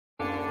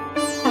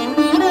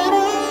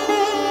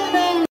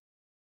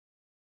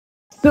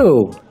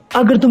तो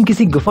अगर तुम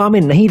किसी गुफा में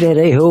नहीं रह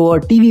रहे हो और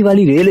टीवी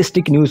वाली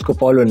रियलिस्टिक न्यूज को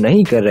फॉलो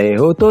नहीं कर रहे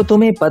हो तो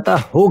तुम्हें पता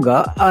होगा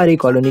आरे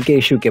कॉलोनी के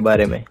इशू के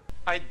बारे में।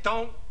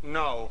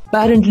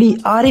 अपेरेंटली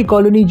आरे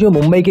कॉलोनी जो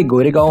मुंबई के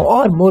गोरेगांव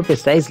और more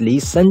precisely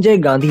Sanjay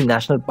Gandhi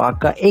national park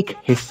का एक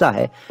हिस्सा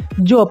है,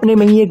 जो अपने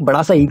में ही एक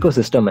बड़ा सा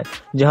इकोसिस्टम है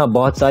जहां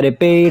बहुत सारे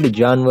पेड़,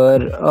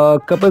 जानवर,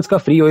 कपल्स का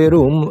फ्री ओयो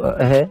रूम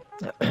है।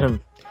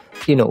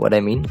 You know what I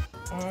mean.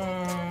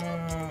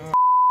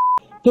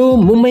 तो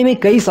मुंबई में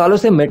कई सालों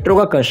से मेट्रो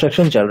का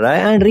कंस्ट्रक्शन चल रहा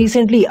है एंड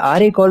रिसेंटली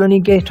आरे कॉलोनी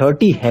के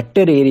 30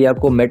 हेक्टेयर एरिया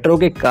को मेट्रो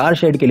के कार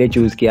शेड के लिए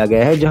चूज किया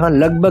गया है, जहां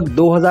लगभग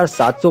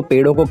 2700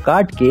 पेड़ों को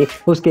काट के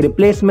उसके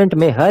रिप्लेसमेंट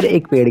में हर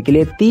एक पेड़ के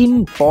लिए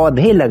 3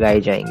 पौधे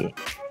लगाए जाएंगे।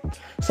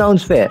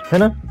 साउंड्स फेयर है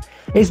ना?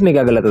 इसमें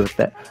क्या गलत हो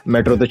सकता है?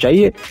 मेट्रो तो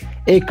चाहिए,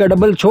 एक का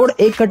डबल छोड़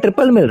एक का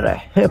ट्रिपल मिल रहा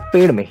है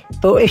पेड़ में,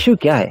 तो इश्यू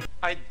क्या है?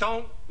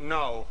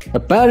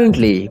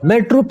 Apparently,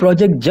 मेट्रो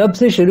प्रोजेक्ट जब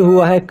से शुरू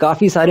हुआ है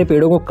काफी सारे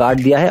पेड़ों को काट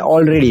दिया है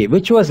already,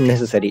 which was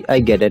necessary, I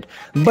get it.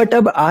 But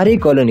अब आरे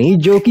कॉलोनी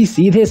जो कि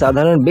सीधे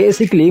साधारण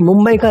बेसिकली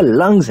मुंबई का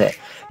लंग्स है,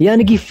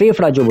 यानी कि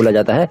फेफड़ा जो बोला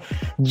जाता है,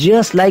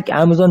 जस्ट लाइक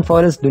अमेज़न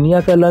फॉरेस्ट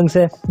दुनिया का लंग्स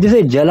है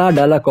जिसे जला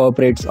डाला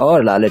कॉर्पोरेट्स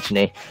और लालच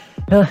ने।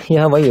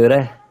 यहाँ वही हो रहा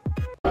है।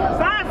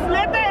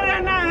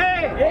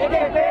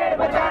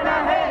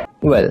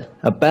 Well,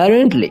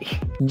 apparently,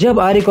 जब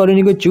आरे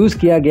कॉलोनी को चूज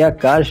किया गया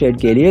कार शेड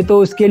के लिए तो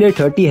उसके लिए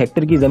 30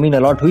 हेक्टेयर की जमीन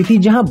अलॉट हुई थी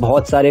जहां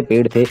बहुत सारे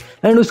पेड़ थे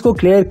एंड उसको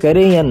क्लियर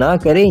करें या ना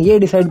करें ये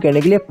डिसाइड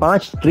करने के लिए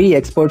 5 ट्री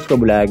एक्सपर्ट्स को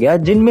बुलाया गया,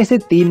 जिनमें से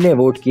 3 ने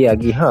वोट किया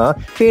कि हाँ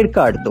पेड़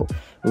काट दो।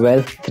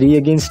 Well, 3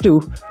 against 2,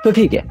 तो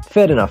ठीक है,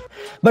 फेयर इनफ।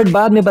 बट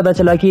बाद में पता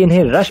चला कि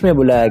इन्हें रश में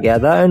बुलाया गया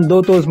था एंड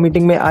 2 तो उस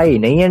मीटिंग में आए ही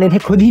नहीं एंड इन्हें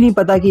खुद ही नहीं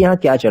पता कि यहाँ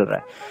क्या चल रहा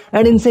है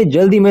एंड इनसे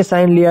जल्दी में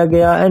साइन लिया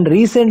गया एंड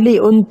रिसेंटली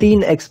उन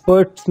 3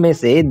 एक्सपर्ट्स में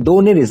से 2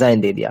 ने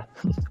रिजाइन दे दिया।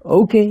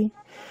 Okay,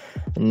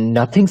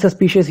 nothing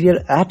suspicious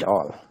here at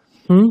all.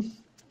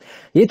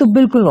 ये तो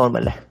बिल्कुल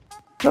नॉर्मल है।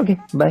 Okay,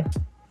 bye.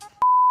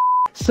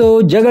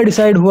 सो जगह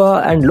डिसाइड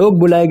हुआ एंड लोग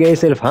बुलाए गए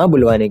सिर्फ हाँ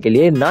बुलवाने के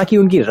लिए, ना कि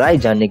उनकी राय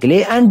जानने के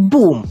लिए, and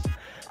boom,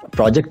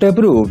 project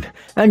approved.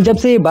 And जब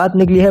से ये बात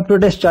निकली है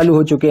प्रोटेस्ट चालू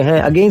हो चुके हैं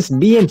अगेंस्ट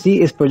बीएमसी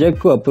इस प्रोजेक्ट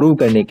को अप्रूव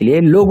करने के लिए।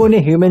 लोगों ने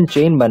ह्यूमन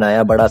चेन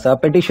बनाया, बड़ा सा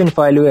पिटिशन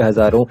फाइल हुए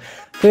हजारों।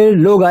 फिर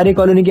लोग आरे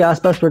कॉलोनी के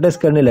आसपास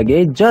प्रोटेस्ट करने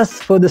लगे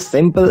just for the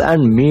simple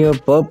and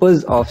मियर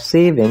purpose of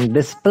saving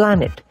this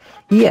planet.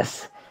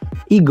 Yes,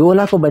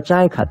 ईगोला को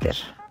बचाए खातिर।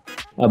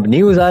 अब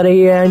न्यूज आ रही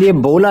है एंड ये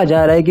बोला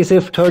जा रहा है कि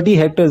सिर्फ 30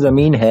 हेक्टेयर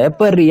जमीन है,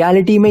 पर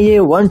रियलिटी में ये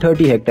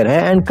 130 हेक्टेयर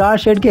है एंड कार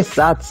शेड के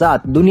साथ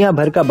साथ दुनिया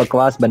भर का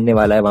बकवास बनने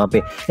वाला है वहां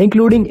पे,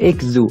 इंक्लूडिंग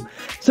एक zoo.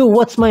 So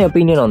what's my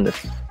opinion on this?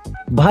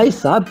 भाई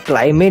साहब,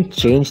 क्लाइमेट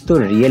चेंज तो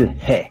रियल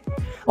है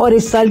और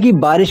इस साल की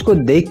बारिश को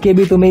देख के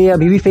भी तुम्हें ये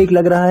अभी भी फेक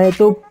लग रहा है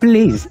तो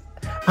प्लीज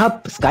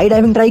आप स्काई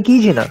डाइविंग ट्राई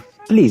कीजिए ना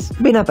प्लीज,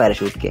 बिना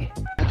पैराशूट के।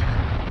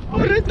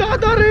 अरे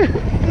दादा रे,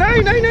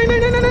 नहीं नहीं नहीं नहीं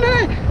नहीं नहीं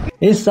नहीं।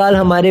 इस साल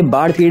हमारे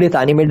बाढ़ पीड़ित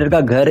एनिमेटर का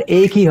घर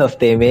एक ही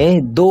हफ्ते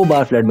में 2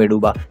 बार फ्लड में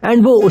डूबा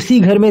एंड वो उसी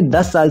घर में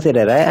 10 साल से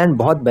रह रहा है एंड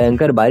बहुत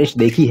भयंकर बारिश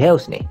देखी है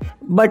उसने,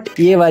 बट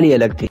ये वाली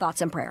अलग थी।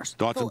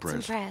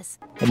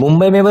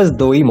 मुंबई में बस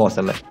 2 ही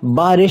मौसम है,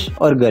 बारिश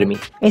और गर्मी।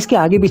 इसके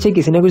आगे पीछे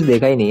किसी ने कुछ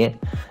देखा ही नहीं है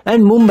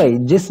एंड मुंबई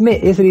जिसमें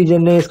इस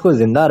रीजन ने इसको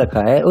जिंदा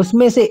रखा है,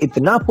 उसमें से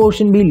इतना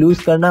पोर्शन भी लूज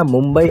करना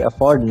मुंबई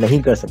अफोर्ड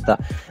नहीं कर सकता।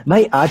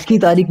 भाई आज की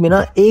तारीख में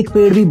ना एक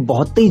पेड़ भी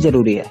बहुत ही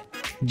जरूरी है।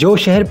 जो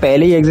शहर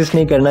पहले ही एग्जिस्ट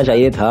नहीं करना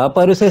चाहिए था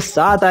पर उसे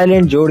 7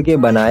 आइलैंड जोड़ के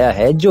बनाया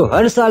है जो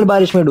हर साल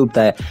बारिश में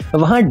डूबता है,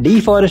 वहां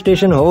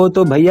डिफॉरेस्टेशन हो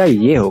तो भैया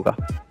ये होगा।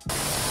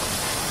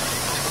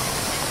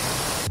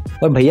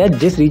 और भैया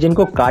जिस रीजन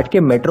को काट के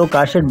मेट्रो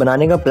कार शेड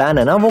बनाने का प्लान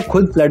है ना, वो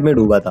खुद फ्लड में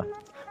डूबा था।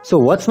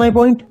 So what's my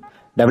point?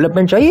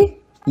 Development चाहिए,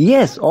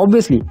 यस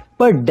ऑब्वियसली,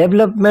 पर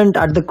development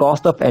at the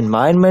cost of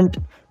environment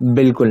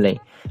बिल्कुल नहीं।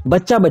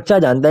 बच्चा बच्चा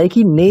जानता है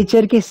कि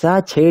नेचर के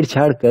साथ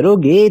छेड़छाड़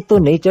करोगे तो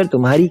नेचर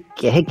तुम्हारी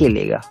कह के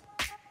लेगा।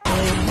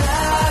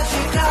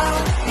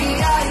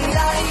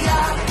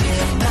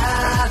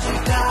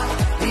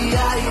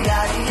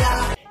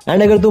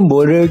 एंड अगर तुम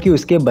बोल रहे हो कि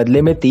उसके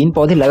बदले में 3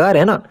 पौधे लगा रहे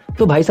हैं ना,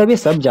 तो भाई साहब ये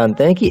सब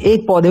जानते हैं कि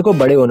एक पौधे को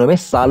बड़े होने में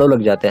सालों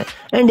लग जाते हैं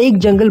एंड एक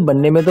जंगल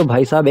बनने में तो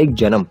भाई साहब एक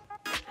जन्म।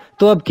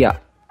 तो अब क्या,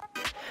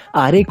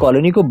 आरे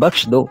कॉलोनी को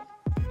बख्श दो,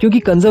 क्योंकि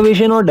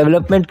कंजर्वेशन और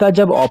डेवलपमेंट का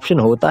जब ऑप्शन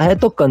होता है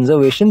तो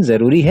कंजर्वेशन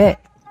जरूरी है।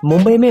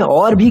 मुंबई में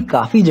और भी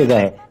काफी जगह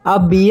है,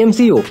 आप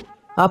बीएमसी हो,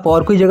 आप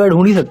और कोई जगह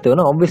ढूंढ ही सकते हो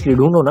ना, ऑब्वियसली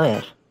ढूंढो ना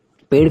यार।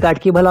 पेड़ काट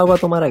के भला होगा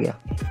तुम्हारा क्या?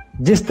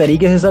 जिस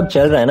तरीके से सब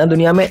चल रहा है ना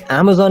दुनिया में,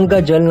 अमेज़न का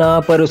जलना,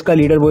 पर उसका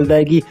लीडर बोलता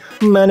है कि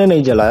मैंने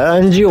नहीं जलाया,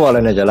 एनजीओ वाले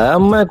ने जलाया,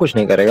 मैं कुछ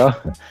नहीं करेगा।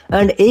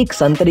 एंड एक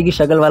संतरी की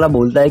शक्ल वाला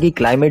बोलता है कि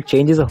climate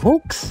change is a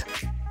hoax.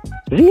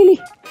 Really?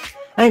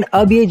 And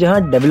अब ये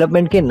जहां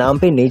डेवलपमेंट के नाम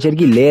पे नेचर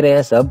की ले रहे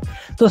हैं सब,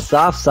 तो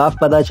साफ साफ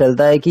पता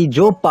चलता है कि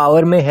जो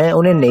पावर में है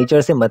उन्हें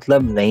नेचर से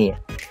मतलब नहीं है।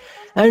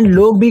 एंड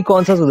लोग भी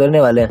कौन सा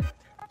सुधरने वाले हैं।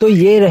 तो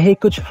ये रहे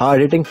कुछ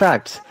हार्ड हिटिंग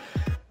फैक्ट्स।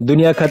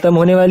 दुनिया खत्म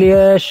होने वाली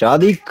है,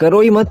 शादी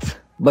करो ही मत,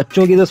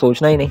 बच्चों की तो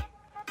सोचना ही नहीं,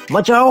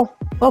 मचाओ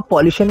और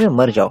पॉल्यूशन में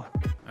मर जाओ।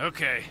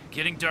 Okay,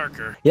 getting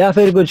darker. या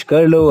फिर कुछ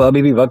कर लो,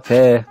 अभी भी वक्त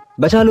है,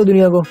 बचा लो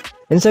दुनिया को।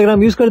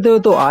 इंस्टाग्राम यूज करते हो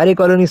तो आर्य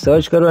कॉलोनी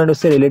सर्च करो एंड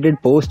उससे रिलेटेड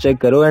पोस्ट चेक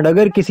करो एंड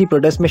अगर किसी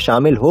प्रोटेस्ट में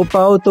शामिल हो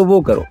पाओ तो वो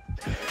करो,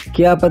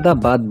 क्या पता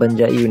बात बन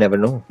जाए, यू नेवर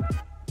नो।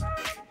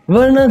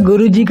 वरना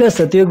गुरुजी का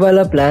सतयुग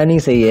वाला प्लान ही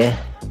सही है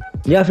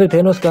या फिर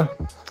थेनोस का,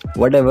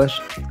 व्हाटएवर।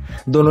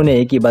 दोनों ने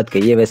एक ही बात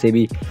कही है वैसे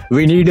भी,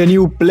 we need a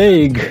new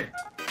plague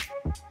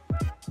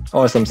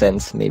और सम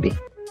सेंस मे बी।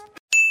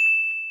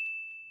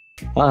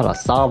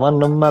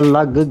 सावन में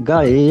लग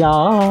गई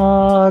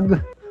आग,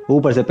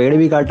 ऊपर से पेड़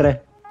भी काट रहे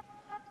हैं।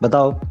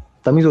 बताओ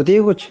तमीज होती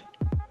है कुछ?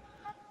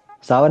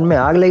 सावन में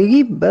आग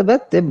लगेगी,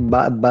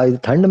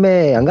 ठंड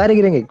में अंगारे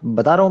गिरेंगे,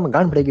 बता रहा हूँ मैं,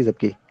 गांड पड़ेगी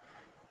सबकी,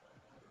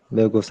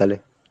 बेवकूफ साले।